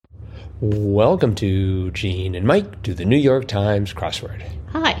Welcome to Gene and Mike do the New York Times crossword.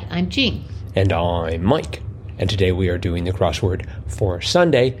 Hi, I'm Jean. And I'm Mike. And today we are doing the crossword for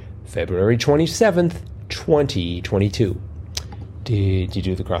Sunday, February 27th, 2022. Did you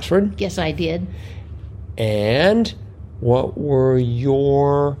do the crossword? Yes, I did. And what were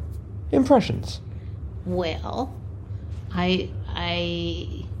your impressions? Well, I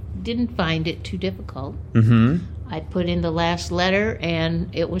didn't find it too difficult. Mm-hmm. I put in the last letter and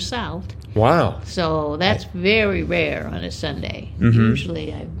it was solved. Wow. So that's very rare on a Sunday. Mm-hmm.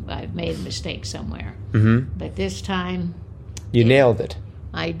 Usually I've made a mistake somewhere. Mm-hmm. But this time... You nailed it.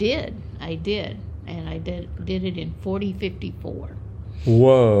 I did. And I did it in 40:54.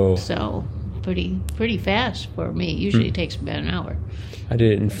 Whoa. So pretty fast for me. Usually it takes about an hour. I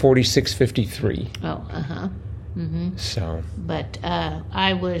did it in 46:53. Oh, uh-huh. Mm-hmm. So. But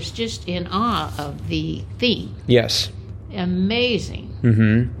I was just in awe of the theme. Yes. Amazing.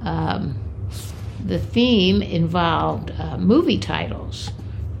 Mm-hmm. The theme involved movie titles,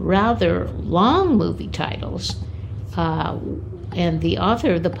 rather long movie titles. And the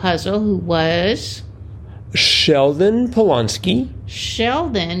author of the puzzle, who was... Sheldon Polonsky.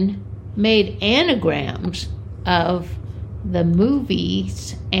 Sheldon made anagrams of the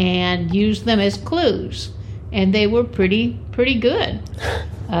movies and used them as clues. And they were pretty good.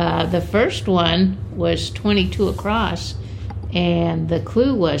 The first one was 22 across, and the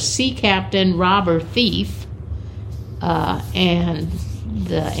clue was sea captain, robber, thief, and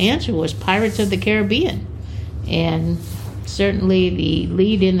the answer was Pirates of the Caribbean. And certainly the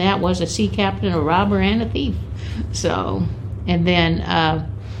lead in that was a sea captain, a robber, and a thief. So, and then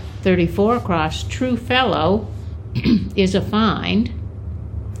 34 across, True Fellow is a Find,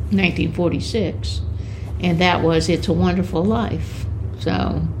 1946. And that was It's a Wonderful Life.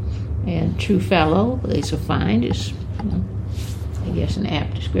 So, and True Fellow is a Find is, I guess, an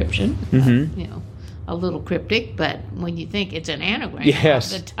apt description. Mm-hmm. A little cryptic, but when you think it's an anagram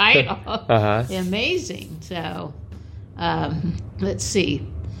yes. of the title, uh-huh. Amazing. So, let's see,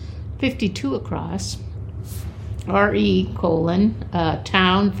 52 across, R.E. :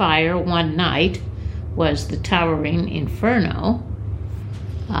 Town Fire One Night was the Towering Inferno.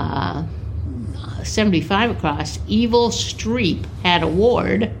 75 across, Evil Streep had a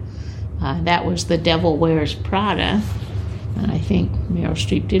ward. That was The Devil Wears Prada. And I think Meryl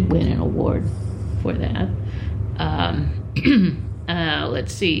Streep did win an award for that.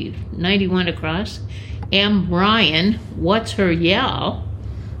 Let's see, 91 across, M. Ryan, What's Her Yell?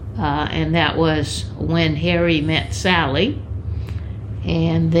 And that was When Harry Met Sally.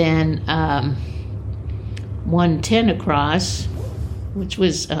 And then 110 across, which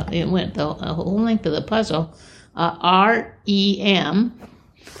was, it went the whole length of the puzzle, R.E.M. :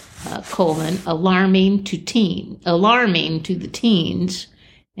 Alarming to the Teens,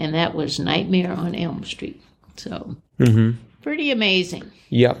 and that was Nightmare on Elm Street. So, Pretty amazing.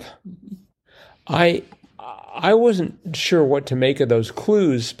 Yep. I wasn't sure what to make of those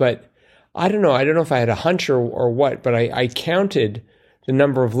clues, but I don't know. I don't know if I had a hunch or what, but I counted the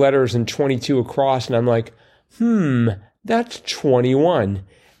number of letters in 22 across, and I'm like, that's 21.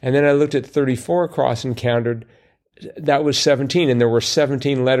 And then I looked at 34 across and counted, that was 17, and there were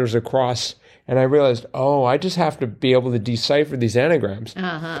 17 letters across. And I realized, I just have to be able to decipher these anagrams,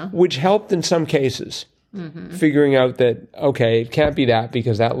 which helped in some cases, figuring out that, okay, it can't be that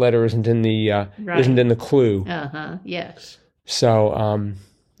because that letter isn't in the clue. Yes. So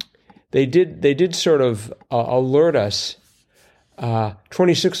they did sort of alert us.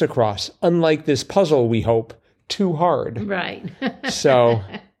 26 across, unlike this puzzle, we hope, too hard. Right. So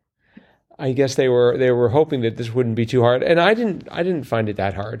I guess they were hoping that this wouldn't be too hard, and I didn't find it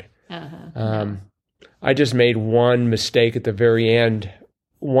that hard. I just made one mistake at the very end.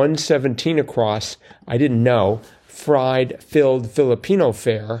 117 across, I didn't know, fried filled Filipino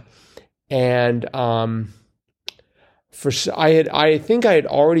fare, and I think I had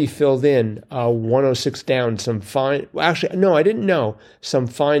already filled in 106 down some fine. Well, actually, no, I didn't know some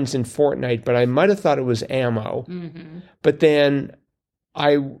fines in Fortnite, but I might have thought it was ammo. But then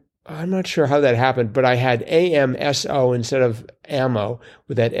I'm not sure how that happened, but I had AMSO instead of ammo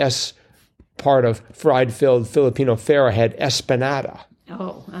with that S part of fried filled Filipino fare. I had Espanada.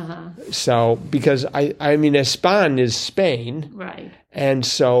 So because I mean, Espan is Spain, right? And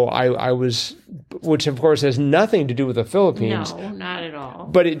so I was, which of course has nothing to do with the Philippines. No, not at all.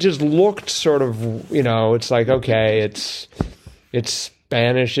 But it just looked sort of, it's like, okay, it's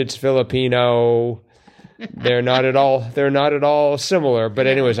Spanish, it's Filipino. They're not at all similar. But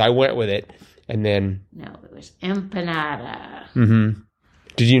anyways, I went with it, and then no, it was empanada.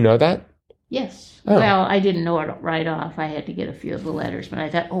 Did you know that? Yes. Oh. Well, I didn't know it right off. I had to get a few of the letters, but I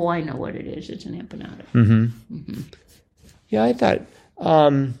thought, oh, I know what it is. It's an empanada. Yeah, I thought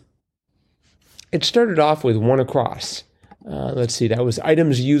it started off with one across. Let's see, that was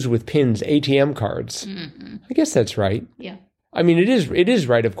items used with pins, ATM cards. I guess that's right. Yeah. I mean, it is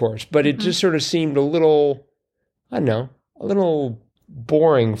right, of course, but it just sort of seemed a little, I don't know, a little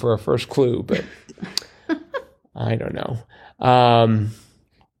boring for a first clue, but I don't know.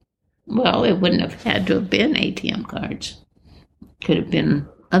 Well, it wouldn't have had to have been ATM cards. Could have been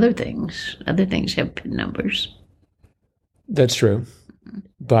other things. Other things have PIN numbers. That's true,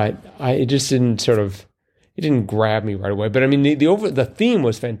 but it just didn't it didn't grab me right away. But I mean, the theme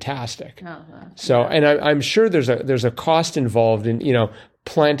was fantastic. So, and I'm sure there's a cost involved in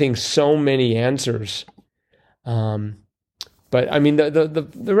planting so many answers. But I mean,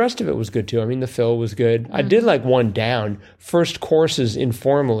 the rest of it was good too. I mean, the fill was good. I did like one down. First courses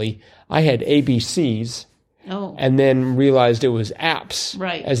informally, I had ABCs. Oh. And then realized it was apps,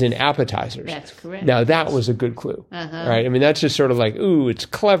 Right. as in appetizers. That's correct. Now that was a good clue, right? I mean, that's just sort of like, ooh, it's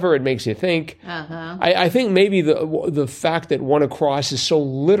clever. It makes you think. I think maybe the fact that one across is so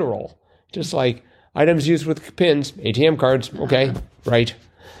literal, just like items used with pins, ATM cards. Okay, right.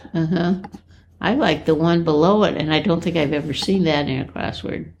 I like the one below it, and I don't think I've ever seen that in a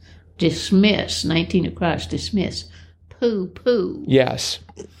crossword. Dismiss, 19 across, dismiss. Poo, poo. Yes,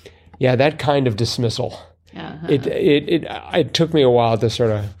 yeah, that kind of dismissal. It took me a while to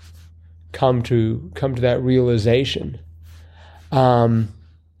sort of come to that realization. Let's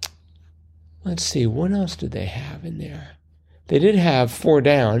see, what else did they have in there? They did have 4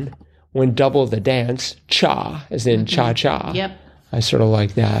 down when double the dance, cha, as in cha-cha. Yep. I sort of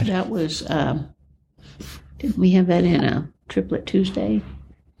like that. That was, didn't we have that in a Triplet Tuesday?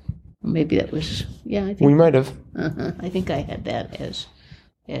 Or maybe that was, yeah, I think. We might have. I think I had that as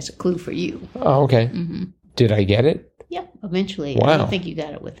a clue for you. Oh, okay. Did I get it? Yep, eventually. Wow. I don't think you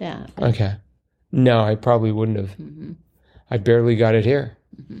got it with that. Okay. No, I probably wouldn't have. I barely got it here.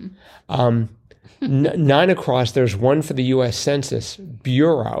 9 across, there's one for the U.S. Census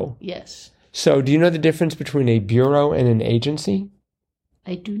Bureau. Yes. So do you know the difference between a bureau and an agency?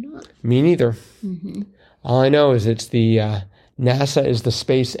 I do not. Me neither. All I know is it's the NASA is the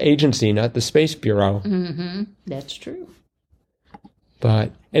space agency, not the Space Bureau. That's true.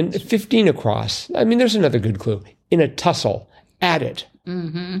 And 15 across. I mean, there's another good clue. In a tussle, at it.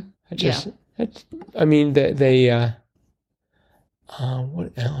 I mean, they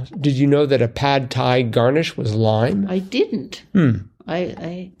what else? Did you know that a pad thai garnish was lime? I didn't.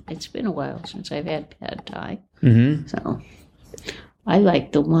 It's been a while since I've had pad thai. So I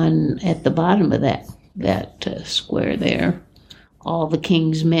like the one at the bottom of that square there. All the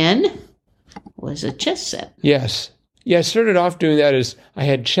King's Men was a chess set. Yes. Yeah, I started off doing that as I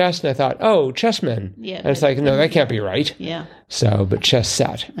had chess, and I thought, oh, chessmen. Yeah. And it's like, no, that can't be right. Yeah. So, but chess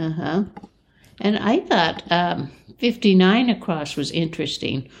set. And I thought 59 across was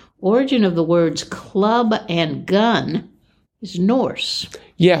interesting. Origin of the words club and gun is Norse.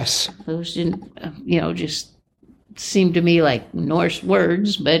 Yes. Those didn't, just seemed to me like Norse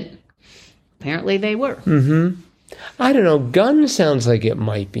words, but apparently they were. I don't know. Gun sounds like it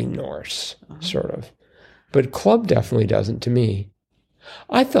might be Norse, sort of. But club definitely doesn't to me.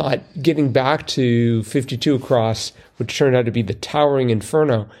 I thought getting back to 52 across, which turned out to be the Towering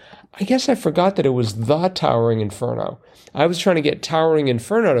Inferno, I guess I forgot that it was the Towering Inferno. I was trying to get Towering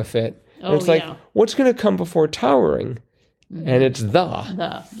Inferno to fit. And it's like, what's going to come before Towering? And it's the.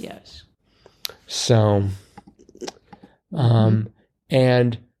 The, yes. So,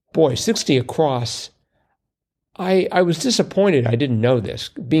 and boy, 60 across, I was disappointed. I didn't know this.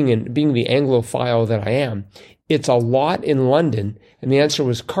 Being the Anglophile that I am, it's a lot in London, and the answer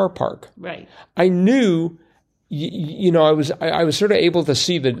was car park. Right. I knew, I was sort of able to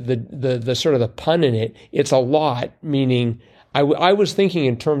see the sort of the pun in it. It's a lot, meaning I was thinking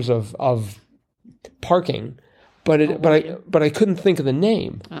in terms of parking, but I couldn't think of the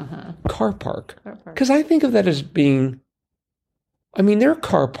name. Car park. Because I think of that as being. I mean, there are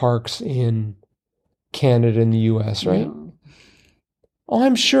car parks in Canada and the U.S., right? No. Oh,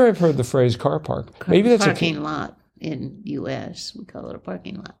 I'm sure I've heard the phrase car park. Maybe that's parking lot in U.S. We call it a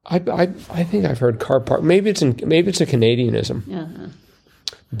parking lot. I think I've heard car park. Maybe it's a Canadianism.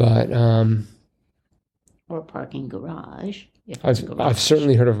 But or parking garage. I've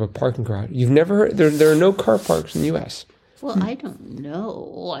certainly heard of a parking garage. You've never heard? There are no car parks in the U.S. Well, I don't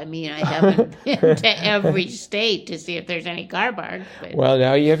know. I mean, I haven't been to every state to see if there's any car parks. Well,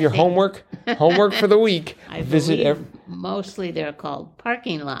 now you have your homework for the week. I mostly they're called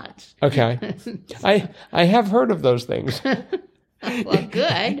parking lots. Okay. I have heard of those things. Well,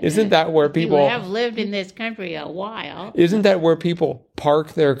 good. Isn't that where people You have lived in this country a while. Isn't that where people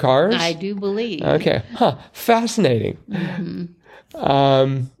park their cars? I do believe. Okay. Fascinating.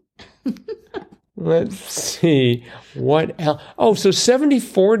 Let's see. What else? Oh, so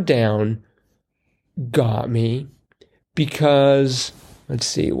 74 down got me because, let's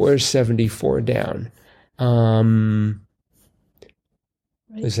see, where's 74 down? I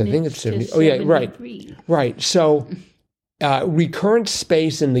think it's 70. Oh, yeah, right. Right. So recurrent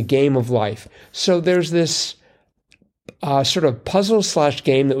space in the game of life. So there's this sort of puzzle /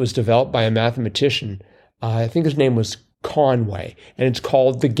 game that was developed by a mathematician. I think his name was Conway, and it's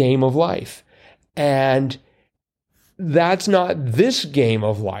called The Game of Life. And that's not this game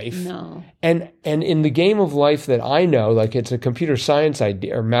of life. No. And in the game of life that I know, like it's a computer science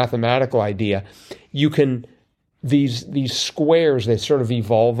idea or mathematical idea, you can, these squares, they sort of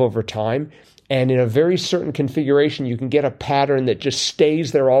evolve over time. And in a very certain configuration, you can get a pattern that just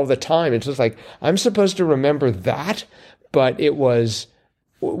stays there all the time. It's just like, I'm supposed to remember that, but it was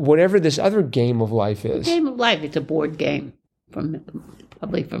whatever this other game of life is. Game of Life, it's a board game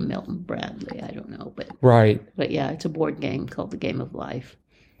probably from Milton Bradley. I don't know, but right. But yeah, it's a board game called The Game of Life.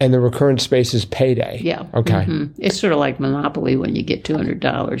 And the recurrent space is payday. Yeah. Okay. Mm-hmm. It's sort of like Monopoly when you get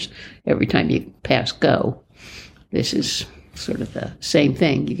 $200 every time you pass go. This is sort of the same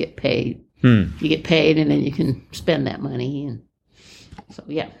thing. You get paid. You get paid, and then you can spend that money. And so,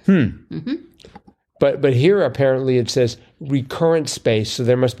 yeah. But here apparently it says recurrent space, so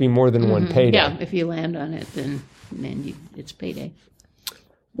there must be more than one payday. Yeah, if you land on it, then it's payday.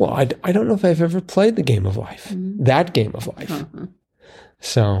 Well, I don't know if I've ever played the Game of Life, that Game of Life.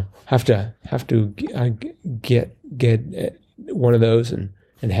 So have to get one of those and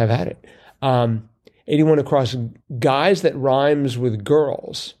have at it. 81 across, guys that rhymes with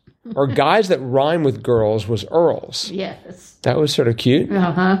girls, or guys that rhyme with girls was Earls. Yes. That was sort of cute.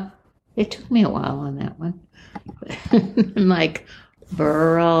 It took me a while on that one. I'm like,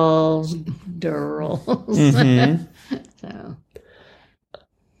 burls, durls. So.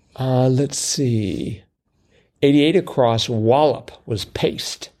 Let's see. 88 across, wallop was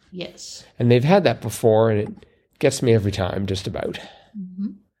paste. Yes. And they've had that before, and it gets me every time, just about.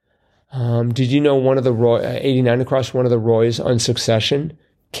 Did you know one of the 89 across, one of the Roys on Succession?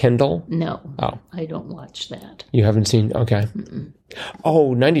 Kendall? No. Oh. I don't watch that. You haven't seen? Okay.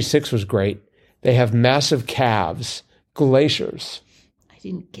 Oh, 96 was great. They have massive calves, glaciers. I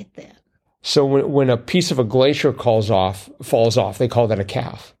didn't get that. So when a piece of a glacier falls off, they call that a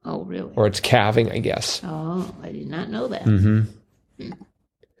calf. Oh, really? Or it's calving, I guess. Oh, I did not know that.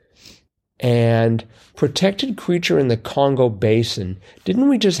 And protected creature in the Congo Basin. Didn't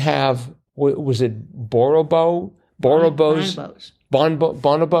we just have, was it Borobo? Bonobos?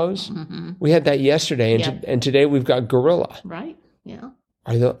 Bonobos? We had that yesterday, and today we've got gorilla. Right, yeah.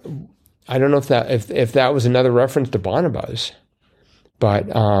 I don't know if that was another reference to bonobos.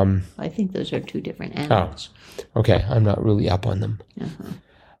 But I think those are two different animals. Oh, okay. I'm not really up on them.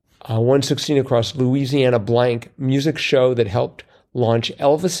 116 across, Louisiana Blank, music show that helped launch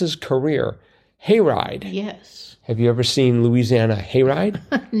Elvis's career. Hayride. Yes. Have you ever seen Louisiana Hayride?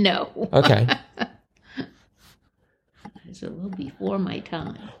 No. Okay. It's a little before my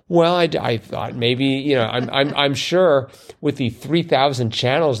time. Well, I thought maybe, I'm sure with the 3,000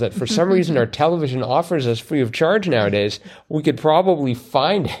 channels that for some reason our television offers us free of charge nowadays, we could probably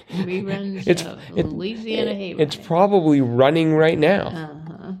find it. Reruns of Louisiana Hayride. It's probably running right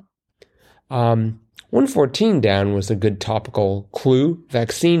now. 114 down was a good topical clue,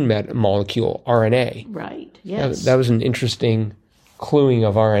 vaccine molecule, RNA. Right, yes. That was an interesting cluing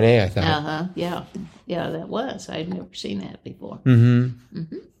of RNA, I thought. Yeah. Yeah, that was. I'd never seen that before.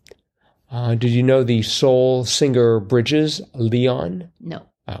 Did you know the soul singer Bridges, Leon? No.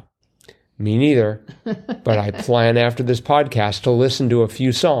 Oh, me neither. But I plan after this podcast to listen to a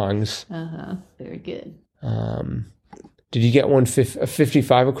few songs. Very good. Did you get one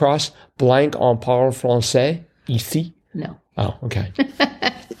 55 across? Blank en parle français, ici? No. Oh, okay.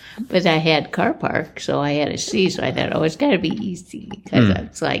 But I had car park, so I had a C, so I thought, it's got to be easy. Because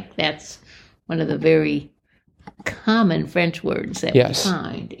it's like, that's one of the very common French words that we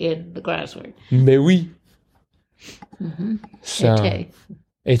find in the crossword. Mais oui. So,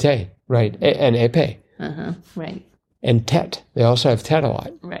 été, right. And épée. Right. And tête. They also have tête a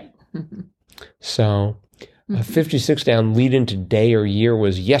lot. Right. So, 56 down, lead into day or year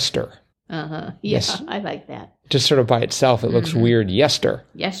was yester. Yeah, yes. I like that. Just sort of by itself, it looks weird. Yester.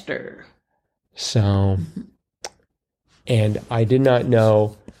 Yester. So, and I did not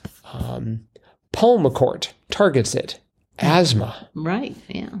know Paul McCourt targets it asthma. Right,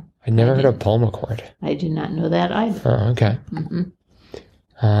 yeah. I never heard of Pulmicort. I did not know that either. Oh, okay.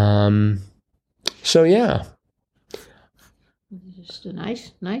 So, yeah. Just a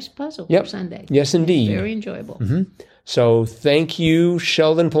nice puzzle Yep. for Sunday. Yes, indeed. Very enjoyable. So thank you,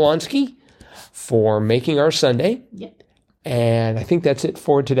 Sheldon Polonsky, for making our Sunday. Yep. And I think that's it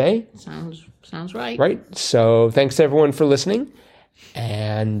for today. Sounds right. Right. So thanks everyone for listening.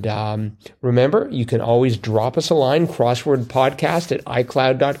 And remember, you can always drop us a line,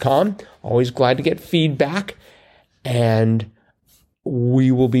 crosswordpodcast@icloud.com. Always glad to get feedback. And we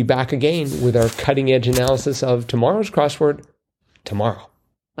will be back again with our cutting edge analysis of tomorrow's crossword tomorrow.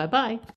 Bye-bye.